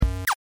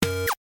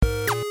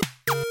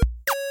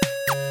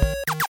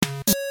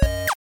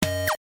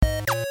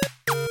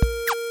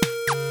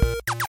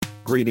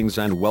Greetings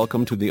and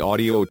welcome to the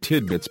Audio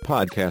TidBits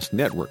Podcast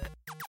Network.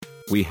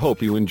 We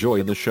hope you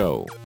enjoy the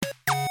show.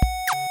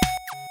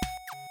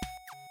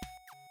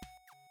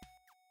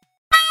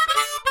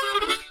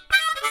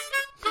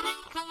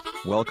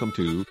 Welcome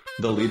to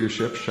the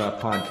Leadership Shop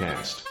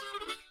Podcast.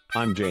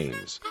 I'm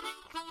James,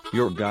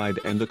 your guide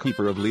and the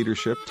keeper of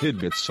leadership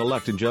tidbits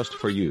selected just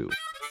for you.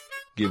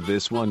 Give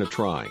this one a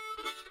try.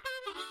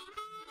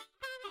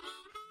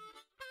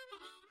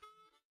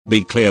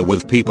 Be clear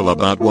with people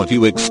about what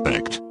you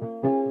expect.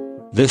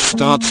 This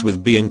starts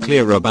with being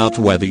clear about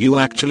whether you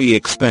actually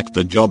expect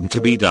the job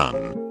to be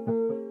done.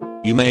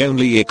 You may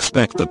only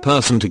expect the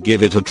person to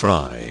give it a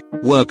try,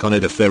 work on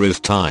it if there is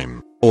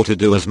time, or to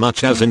do as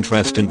much as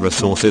interest and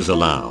resources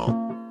allow.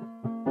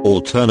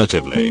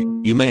 Alternatively,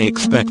 you may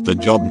expect the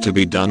job to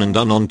be done and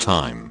done on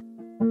time.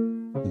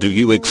 Do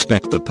you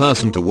expect the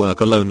person to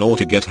work alone or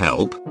to get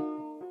help?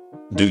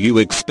 Do you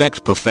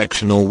expect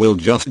perfection, or will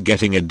just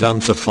getting it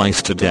done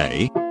suffice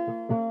today?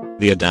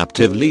 The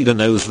adaptive leader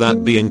knows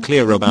that being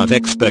clear about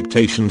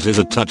expectations is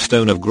a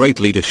touchstone of great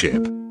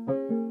leadership.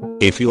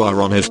 If you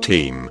are on his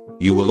team,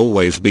 you will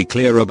always be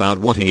clear about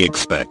what he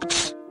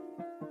expects.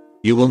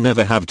 You will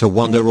never have to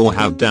wonder or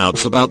have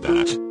doubts about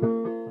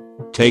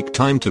that. Take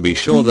time to be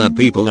sure that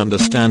people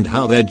understand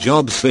how their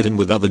jobs fit in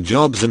with other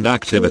jobs and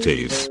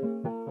activities.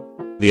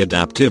 The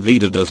adaptive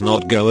leader does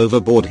not go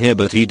overboard here,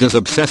 but he does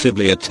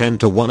obsessively attend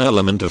to one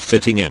element of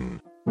fitting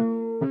in.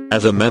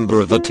 As a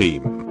member of the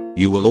team,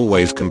 you will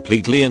always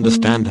completely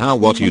understand how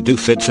what you do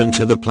fits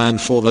into the plan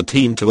for the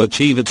team to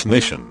achieve its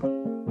mission.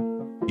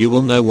 You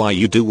will know why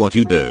you do what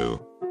you do.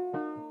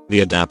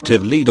 The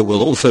adaptive leader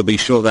will also be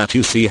sure that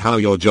you see how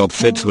your job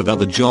fits with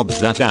other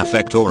jobs that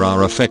affect or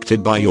are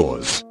affected by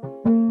yours.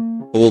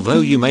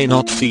 Although you may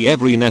not see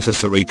every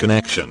necessary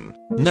connection,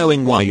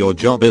 knowing why your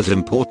job is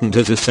important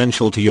is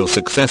essential to your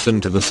success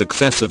and to the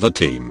success of a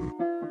team.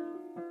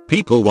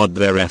 People want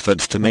their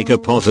efforts to make a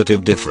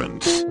positive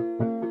difference.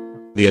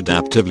 The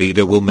adaptive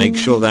leader will make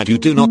sure that you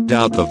do not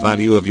doubt the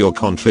value of your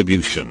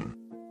contribution.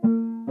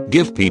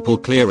 Give people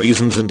clear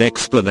reasons and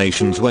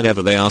explanations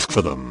whenever they ask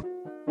for them.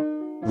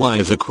 Why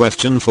is a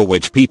question for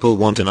which people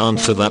want an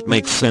answer that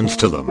makes sense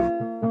to them.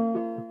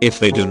 If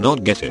they do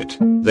not get it,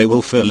 they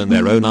will fill in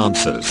their own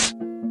answers.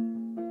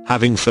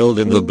 Having filled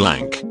in the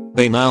blank,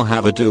 they now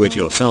have a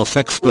do-it-yourself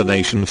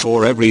explanation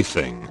for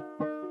everything.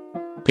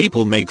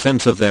 People make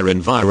sense of their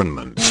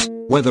environments,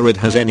 whether it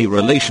has any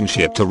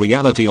relationship to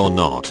reality or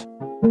not.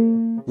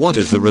 What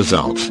is the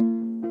result?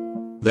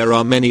 There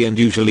are many and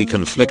usually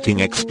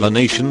conflicting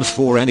explanations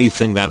for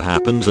anything that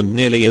happens, and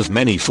nearly as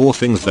many for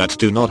things that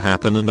do not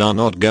happen and are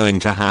not going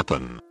to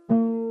happen.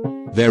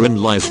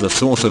 Therein lies the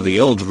source of the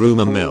old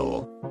rumor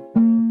mill.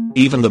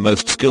 Even the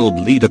most skilled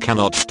leader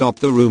cannot stop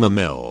the rumor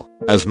mill,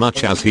 as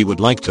much as he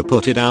would like to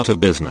put it out of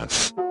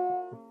business.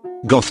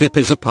 Gossip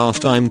is a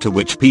pastime to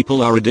which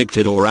people are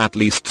addicted, or at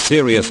least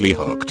seriously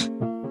hooked.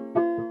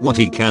 What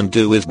he can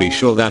do is be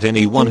sure that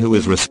anyone who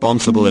is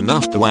responsible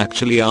enough to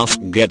actually ask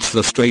gets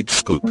the straight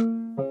scoop.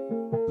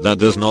 That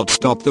does not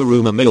stop the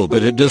rumor mill,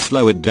 but it does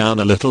slow it down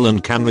a little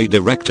and can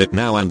redirect it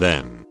now and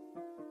then.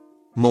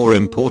 More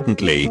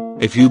importantly,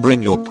 if you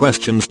bring your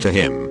questions to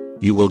him,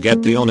 you will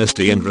get the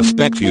honesty and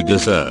respect you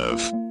deserve.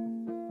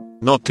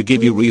 Not to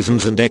give you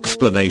reasons and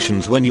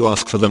explanations when you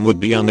ask for them would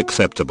be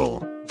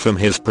unacceptable, from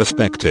his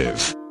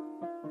perspective.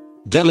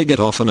 Delegate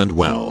often and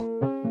well.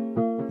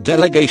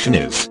 Delegation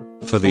is,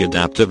 for the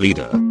adaptive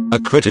leader, a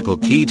critical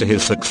key to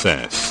his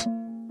success.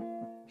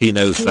 He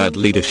knows that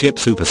leadership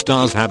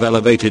superstars have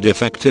elevated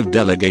effective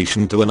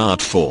delegation to an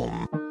art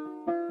form.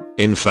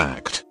 In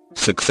fact,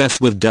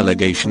 success with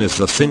delegation is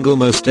the single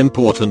most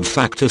important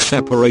factor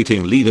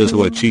separating leaders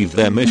who achieve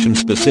their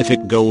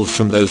mission-specific goals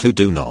from those who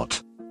do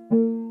not.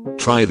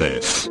 Try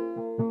this.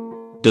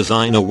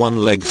 Design a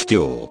one-leg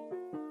stool.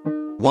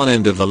 One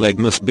end of the leg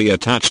must be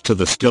attached to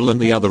the stool and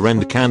the other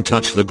end can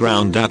touch the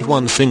ground at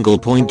one single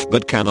point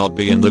but cannot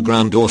be in the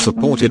ground or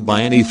supported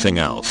by anything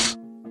else.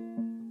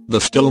 The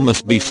stool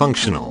must be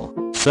functional,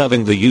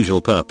 serving the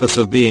usual purpose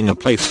of being a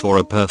place for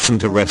a person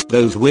to rest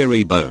those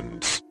weary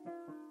bones.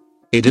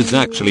 It is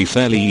actually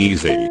fairly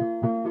easy.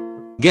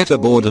 Get a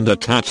board and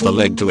attach the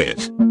leg to it.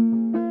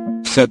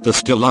 Set the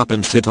stool up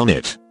and sit on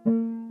it.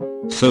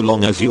 So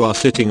long as you are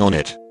sitting on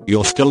it,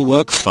 your stool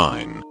works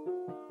fine.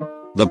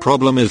 The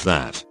problem is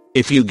that,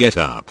 if you get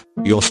up,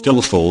 your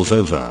stool falls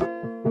over.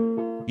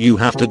 You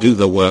have to do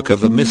the work of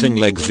the missing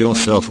legs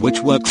yourself, which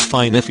works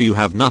fine if you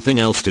have nothing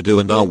else to do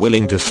and are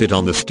willing to sit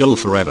on the stool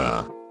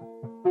forever.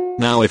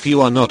 Now if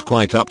you are not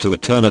quite up to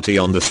eternity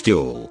on the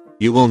stool,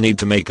 you will need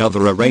to make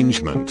other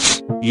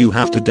arrangements. You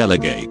have to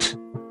delegate.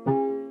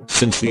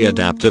 Since the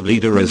adaptive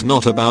leader is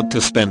not about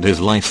to spend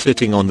his life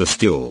sitting on the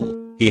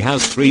stool, he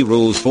has 3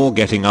 rules for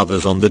getting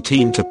others on the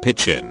team to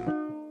pitch in.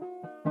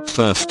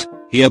 First,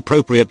 he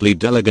appropriately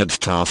delegates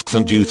tasks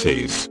and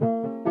duties.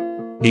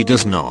 He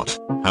does not,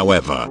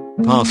 however,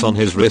 pass on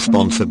his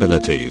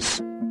responsibilities.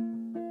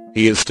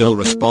 He is still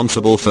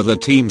responsible for the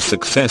team's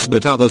success,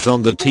 but others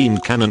on the team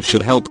can and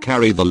should help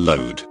carry the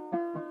load.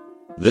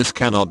 This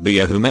cannot be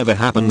a whomever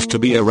happens to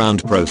be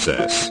around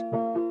process.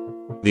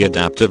 The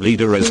adaptive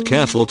leader is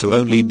careful to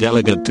only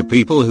delegate to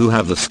people who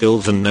have the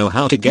skills and know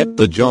how to get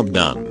the job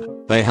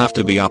done. They have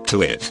to be up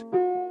to it.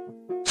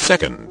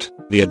 Second,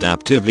 the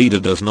adaptive leader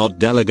does not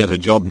delegate a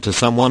job to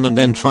someone and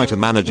then try to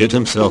manage it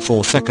himself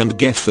or second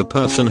guess the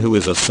person who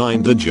is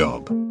assigned the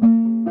job.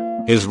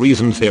 His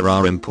reasons here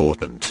are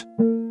important.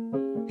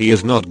 He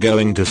is not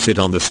going to sit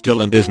on the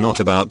still and is not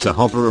about to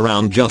hover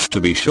around just to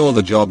be sure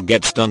the job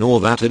gets done or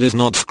that it is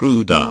not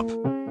screwed up.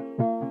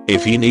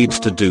 If he needs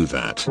to do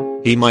that,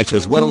 he might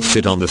as well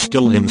sit on the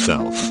still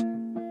himself.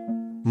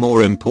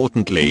 More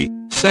importantly,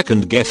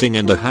 second guessing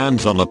and a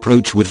hands-on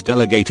approach with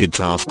delegated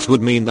tasks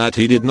would mean that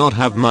he did not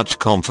have much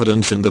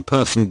confidence in the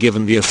person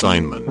given the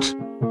assignment.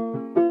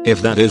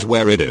 If that is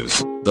where it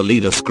is, the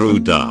leader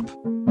screwed up.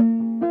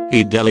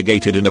 He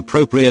delegated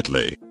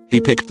inappropriately. He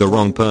picked the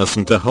wrong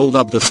person to hold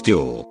up the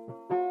stool.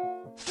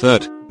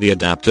 Third, the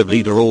adaptive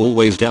leader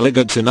always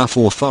delegates enough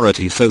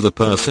authority so the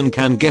person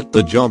can get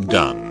the job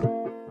done.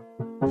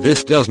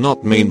 This does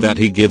not mean that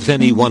he gives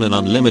anyone an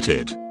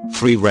unlimited,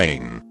 free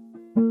rein.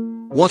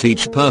 What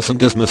each person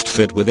does must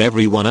fit with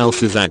everyone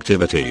else's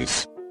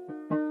activities.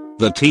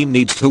 The team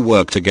needs to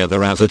work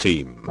together as a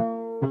team.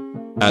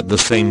 At the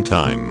same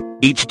time,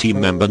 each team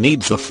member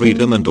needs the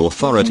freedom and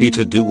authority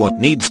to do what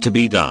needs to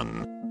be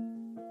done.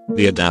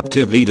 The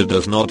adaptive leader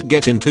does not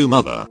get into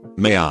 "Mother,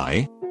 may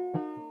I?"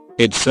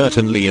 It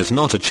certainly is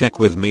not a check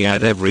with me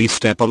at every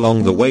step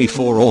along the way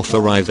for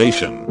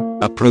authorization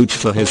approach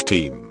for his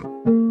team.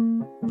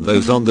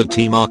 Those on the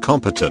team are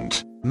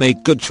competent,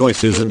 make good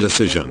choices and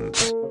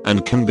decisions,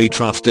 and can be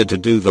trusted to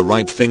do the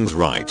right things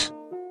right.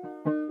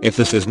 If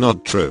this is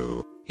not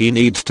true, he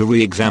needs to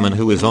re-examine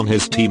who is on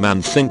his team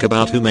and think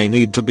about who may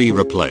need to be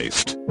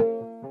replaced.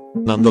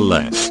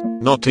 Nonetheless,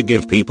 not to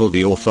give people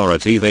the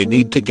authority they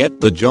need to get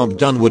the job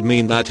done would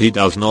mean that he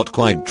does not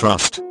quite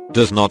trust,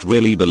 does not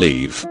really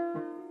believe.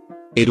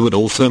 It would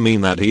also mean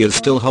that he is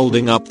still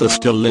holding up the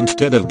still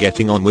instead of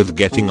getting on with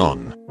getting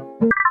on.